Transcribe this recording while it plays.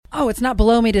Oh, it's not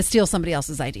below me to steal somebody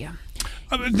else's idea.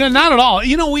 Not at all.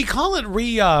 You know, we call it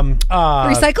recycling.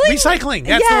 Recycling.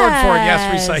 That's the word for it.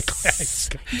 Yes,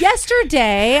 recycling.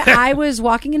 Yesterday, I was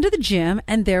walking into the gym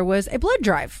and there was a blood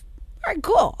drive. All right,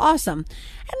 cool, awesome.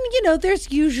 And you know,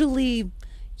 there's usually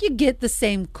you get the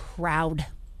same crowd.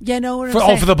 You know what I'm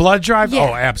saying? For the blood drive? Yeah.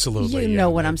 Oh, absolutely. You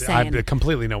know what I'm saying. I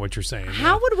completely know what you're saying.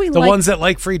 How would we the like... ones that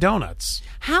like free donuts.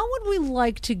 How would we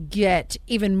like to get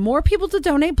even more people to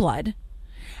donate blood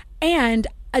and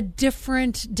a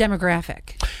different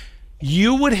demographic?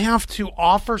 You would have to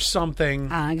offer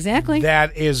something exactly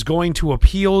that is going to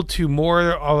appeal to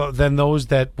more than those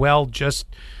that, well, just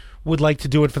would like to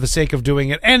do it for the sake of doing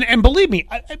it. And believe me,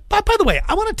 by the way,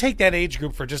 I want to take that age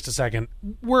group for just a second.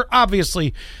 We're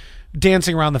obviously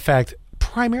dancing around the fact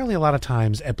primarily a lot of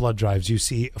times at blood drives you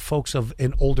see folks of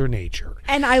an older nature.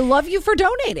 And I love you for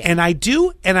donating. And I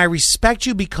do, and I respect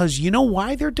you because you know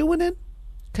why they're doing it?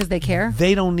 Because they care?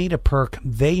 They don't need a perk.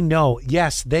 They know.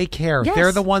 Yes, they care. Yes.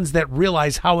 They're the ones that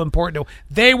realize how important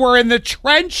they were in the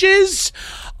trenches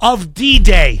of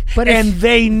D-Day. And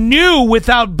they knew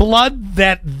without blood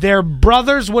that their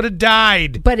brothers would have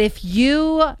died. But if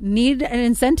you need an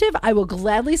incentive, I will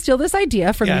gladly steal this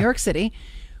idea from New York City,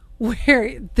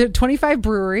 where the 25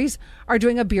 breweries are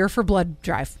doing a beer for blood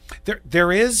drive.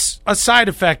 There is a side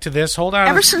effect to this. Hold on.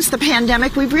 Ever since the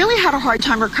pandemic, we've really had a hard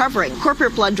time recovering.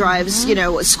 Corporate blood drives,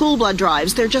 school blood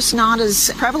drives, they're just not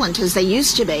as prevalent as they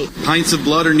used to be. Pints of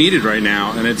blood are needed right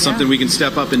now, and it's something we can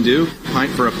step up and do.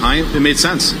 Pint for a pint, it made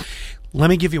sense.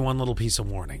 Let me give you one little piece of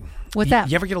warning. What's that?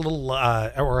 You ever get a little,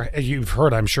 or you've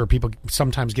heard, I'm sure, people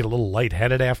sometimes get a little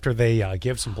lightheaded after they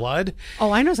give some blood.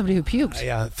 Oh, I know somebody who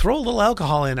puked. Throw a little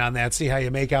alcohol in on that, see how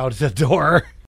you make out the door.